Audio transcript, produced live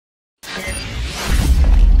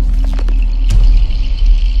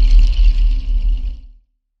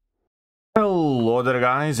Hello there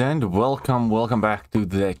guys, and welcome back to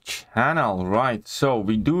the channel. Right, so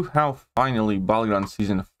we do have finally Battlegrounds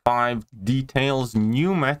Season 5 details,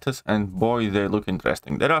 new metas, and boy, they look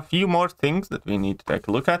interesting. There are a few more things that we need to take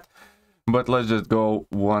a look at, but let's just go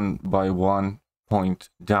one by one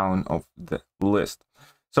point down of the list.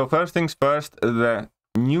 So first things first, the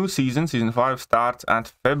new season, Season 5, starts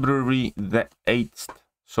at February the 8th.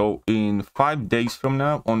 So in 5 days from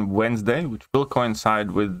now, on Wednesday, which will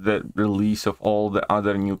coincide with the release of all the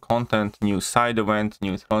other new content, new side event,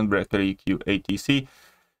 new Thronebreaker EQ, ATC.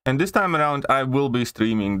 And this time around, I will be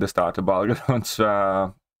streaming the start of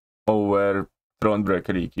Battlegrounds over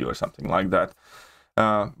Thronebreaker EQ or something like that.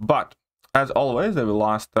 But as always, they will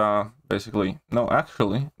last they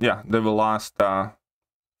will last 4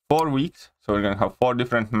 weeks. So we're going to have 4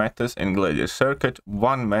 different metas in Gladiator Circuit,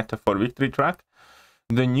 1 meta for Victory Track.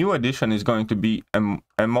 The new addition is going to be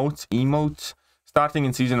Emotes. Starting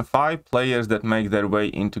in Season 5, players that make their way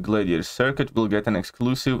into Gladiator Circuit will get an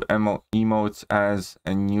exclusive Emotes as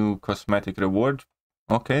a new cosmetic reward.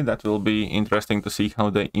 Okay, that will be interesting to see how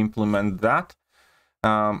they implement that.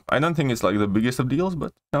 I don't think it's like the biggest of deals,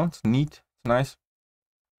 but no, it's neat, it's nice.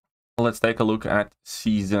 Let's take a look at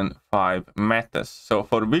Season 5 metas. So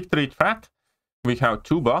for Victory Track, we have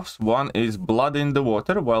 2 buffs. One is Blood in the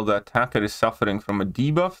Water. While the attacker is suffering from a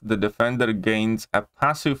debuff, the defender gains a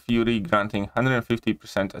passive fury granting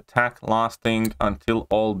 150% attack lasting until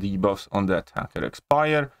all debuffs on the attacker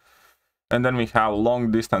expire. And then we have Long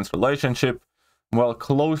Distance Relationship. While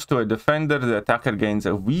close to a defender, the attacker gains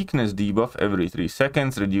a weakness debuff every 3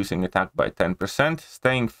 seconds, reducing attack by 10%.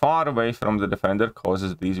 Staying far away from the defender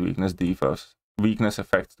causes these weakness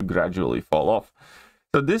effects to gradually fall off.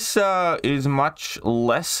 So this is much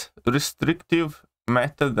less restrictive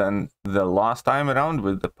meta than the last time around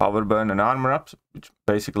with the power burn and armor ups, which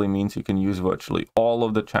basically means you can use virtually all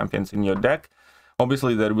of the champions in your deck.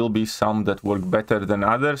 Obviously, there will be some that work better than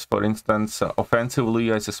others. For instance,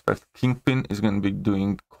 offensively, I suspect Kingpin is going to be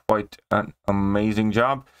doing quite an amazing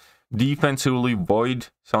job. Defensively, Void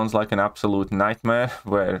sounds like an absolute nightmare,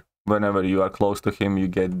 where whenever you are close to him, you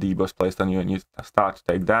get debuffs placed on you and you start to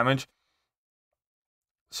take damage.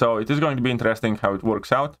 So it is going to be interesting how it works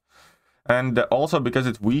out. And also because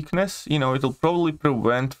it's weakness, you know, it'll probably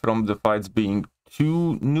prevent from the fights being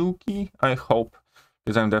too nukey, I hope.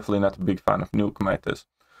 Because I'm definitely not a big fan of nuke metas.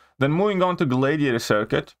 Then moving on to Gladiator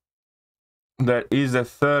Circuit, there is a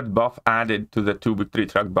 3rd buff added to the 2 Victory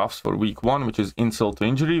Track buffs for week 1, which is Insult to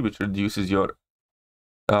Injury, which reduces your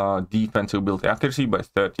defensive ability accuracy by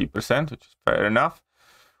 30%, which is fair enough.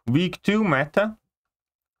 Week 2 meta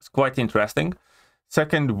is quite interesting.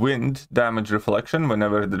 2nd Wind damage reflection.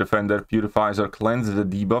 Whenever the defender purifies or cleanses a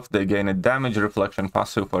debuff, they gain a damage reflection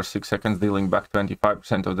passive for 6 seconds, dealing back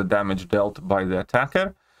 25% of the damage dealt by the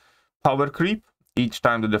attacker. Power creep. Each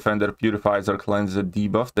time the defender purifies or cleanses a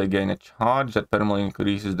debuff, they gain a charge that permanently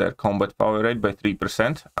increases their combat power rate by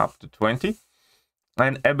 3%, up to 20.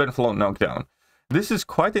 And ebb and flow knockdown. This is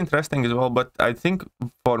quite interesting as well, but I think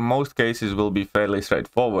for most cases will be fairly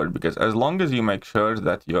straightforward, because as long as you make sure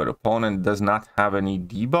that your opponent does not have any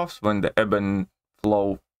debuffs when the ebb and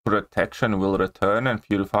flow protection will return and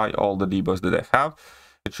purify all the debuffs that they have,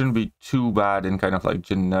 it shouldn't be too bad in kind of like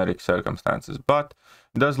generic circumstances. But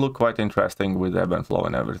it does look quite interesting with ebb and flow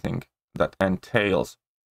and everything that entails.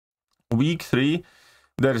 Week 3,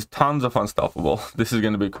 there's tons of Unstoppable. This is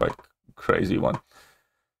going to be quite crazy one.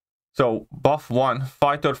 So, buff 1,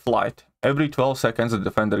 Fight or Flight. Every 12 seconds, the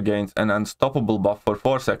defender gains an unstoppable buff for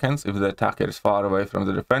 4 seconds. If the attacker is far away from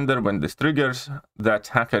the defender, when this triggers, the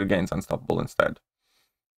attacker gains unstoppable instead.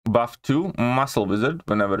 Buff 2, Muscle Wizard.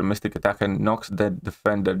 Whenever a mystic attacker knocks the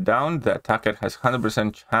defender down, the attacker has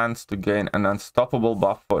 100% chance to gain an unstoppable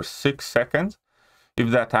buff for 6 seconds.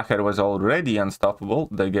 If the attacker was already unstoppable,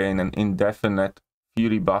 they gain an indefinite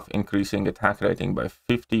Fury buff, increasing attack rating by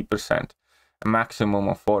 50%. A maximum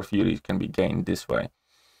of 4 furies can be gained this way.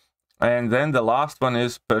 And then the last one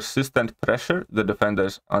is Persistent Pressure. The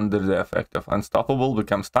defenders under the effect of Unstoppable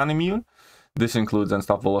become stun immune. This includes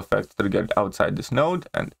unstoppable effects triggered outside this node,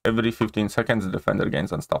 and every 15 seconds the defender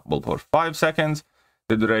gains Unstoppable for 5 seconds.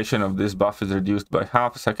 The duration of this buff is reduced by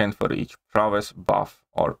half a second for each prowess, buff,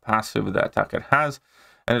 or passive the attacker has,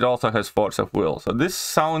 and it also has Force of Will. So this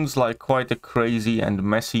sounds like quite a crazy and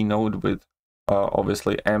messy node with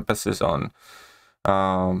obviously emphasis on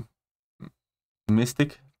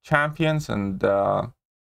mystic champions, and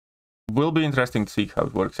will be interesting to see how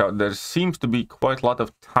it works out. There seems to be quite a lot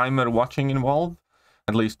of timer watching involved,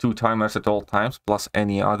 at least 2 timers at all times, plus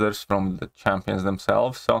any others from the champions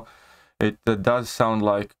themselves. So it does sound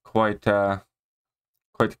like quite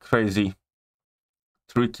crazy,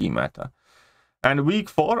 tricky meta. And week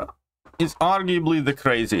 4 is arguably the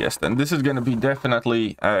craziest, and this is going to be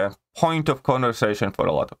definitely a point of conversation for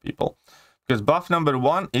a lot of people. Because buff number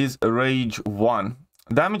 1 is Rage 1.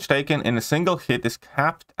 Damage taken in a single hit is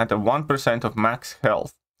capped at a 1% of max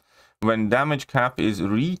health. When damage cap is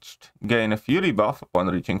reached, gain a Fury buff. Upon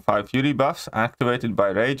reaching 5 Fury buffs activated by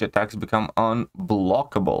Rage, attacks become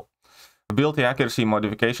unblockable. Ability accuracy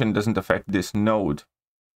modification doesn't affect this node.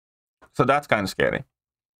 So that's kind of scary.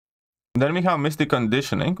 Then we have Mystic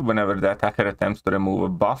Conditioning. Whenever the attacker attempts to remove a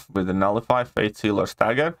buff with a Nullify, Fate Seal, or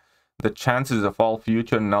Stagger, the chances of all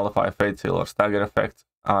future Nullify, Fate Seal, or Stagger effects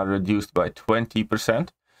are reduced by 20%.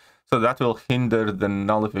 So that will hinder the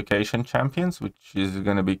Nullification champions, which is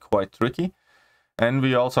going to be quite tricky. And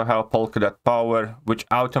we also have Polka Dot Power, which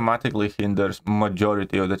automatically hinders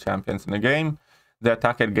majority of the champions in the game. The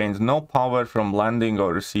attacker gains no power from landing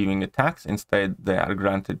or receiving attacks. Instead, they are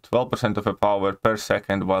granted 12% of a power per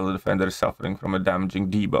second while the defender is suffering from a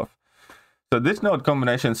damaging debuff. So this node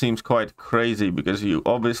combination seems quite crazy because you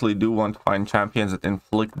obviously do want to find champions that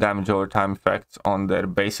inflict damage over time effects on their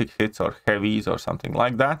basic hits or heavies or something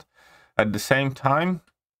like that. At the same time,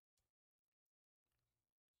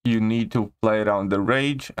 you need to play around the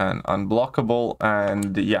Rage and Unblockable,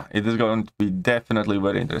 and yeah, it is going to be definitely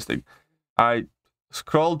very interesting. I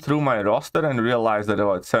scrolled through my roster and realized that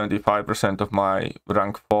about 75% of my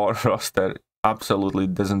rank 4 roster absolutely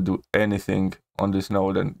doesn't do anything on this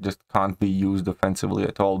node and just can't be used offensively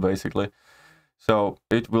at all, basically. So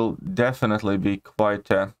it will definitely be quite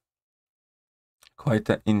an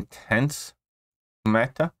intense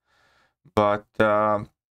meta, but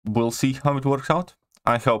we'll see how it works out.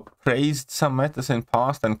 I have praised some metas in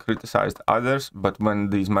past and criticized others, but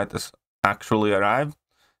when these metas actually arrive,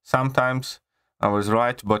 sometimes I was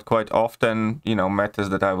right, but quite often, you know, metas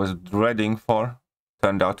that I was dreading for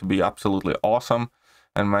turned out to be absolutely awesome,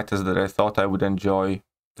 and metas that I thought I would enjoy,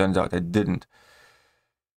 turns out I didn't.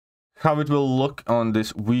 How it will look on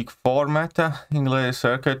this week 4 meta in Gladiator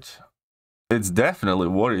Circuit, it's definitely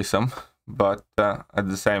worrisome, but at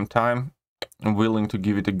the same time, I'm willing to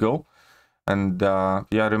give it a go. And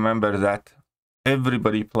yeah, remember that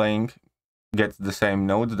everybody playing gets the same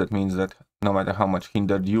nodes. That means that no matter how much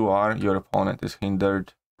hindered you are, your opponent is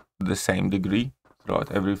hindered the same degree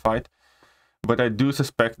throughout every fight. But I do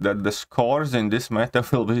suspect that the scores in this meta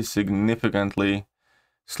will be significantly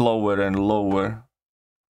slower and lower.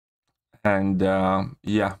 And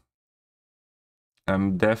yeah,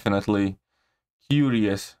 I'm definitely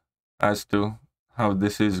curious as to how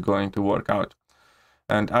this is going to work out.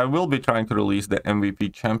 And I will be trying to release the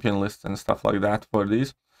MVP champion lists and stuff like that for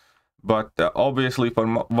these. But obviously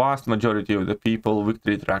for vast majority of the people,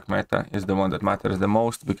 victory track meta is the one that matters the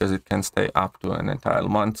most, because it can stay up to an entire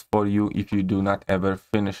month for you if you do not ever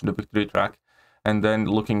finish the victory track. And then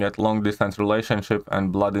looking at long distance relationship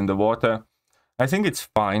and blood in the water, I think it's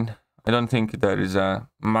fine. I don't think there is a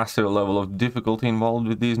massive level of difficulty involved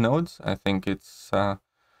with these nodes. I think it's a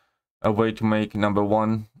way to make, number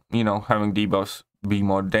one, you know, having debuffs be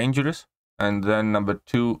more dangerous. And then number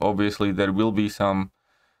 2, obviously there will be some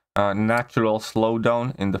natural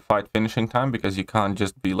slowdown in the fight finishing time, because you can't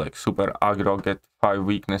just be like super aggro, get 5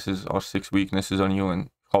 weaknesses or 6 weaknesses on you and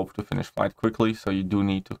hope to finish fight quickly. So you do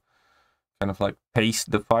need to kind of like pace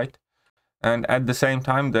the fight. And at the same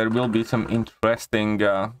time, there will be some interesting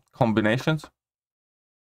combinations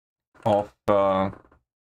of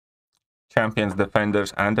champions,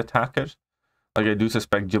 defenders, and attackers. Like I do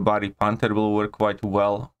suspect Jabari Panther will work quite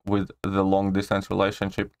well with the long distance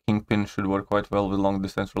relationship. Kingpin should work quite well with long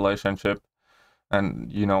distance relationship, and,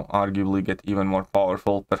 you know, arguably get even more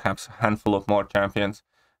powerful, perhaps a handful of more champions.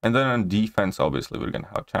 And then on defense, obviously, we're going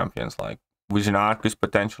to have champions like Vision Arcus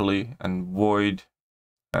potentially, and Void,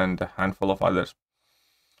 and a handful of others.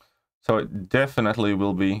 So it definitely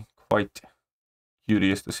will be quite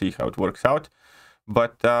curious to see how it works out.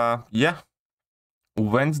 But yeah,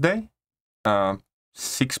 Wednesday,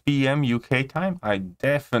 6 p.m. UK time, I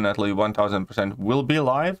definitely 1000% will be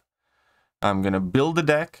live. I'm gonna build the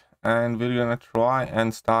deck, and we're gonna try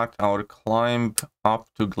and start our climb up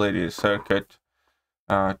to Gladiator Circuit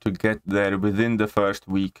to get there within the first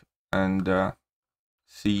week and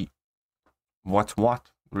see what's what,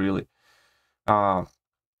 really. Now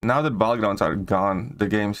that Battlegrounds are gone, the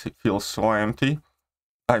game feels so empty.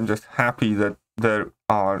 I'm just happy that there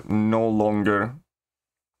are no longer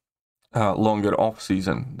off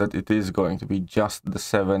season, that it is going to be just the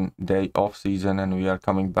 7-day off season, and we are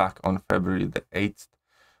coming back on February the 8th,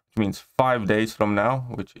 which means 5 days from now,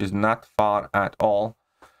 which is not far at all.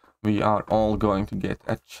 We are all going to get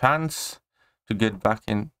a chance to get back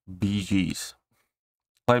in BGs.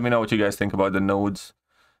 Let me know what you guys think about the nodes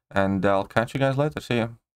And I'll catch you guys later. See ya.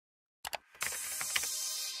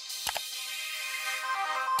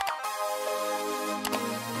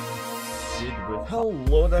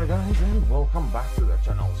 Hello there guys, and welcome back to the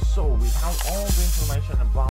channel. So we have all the information about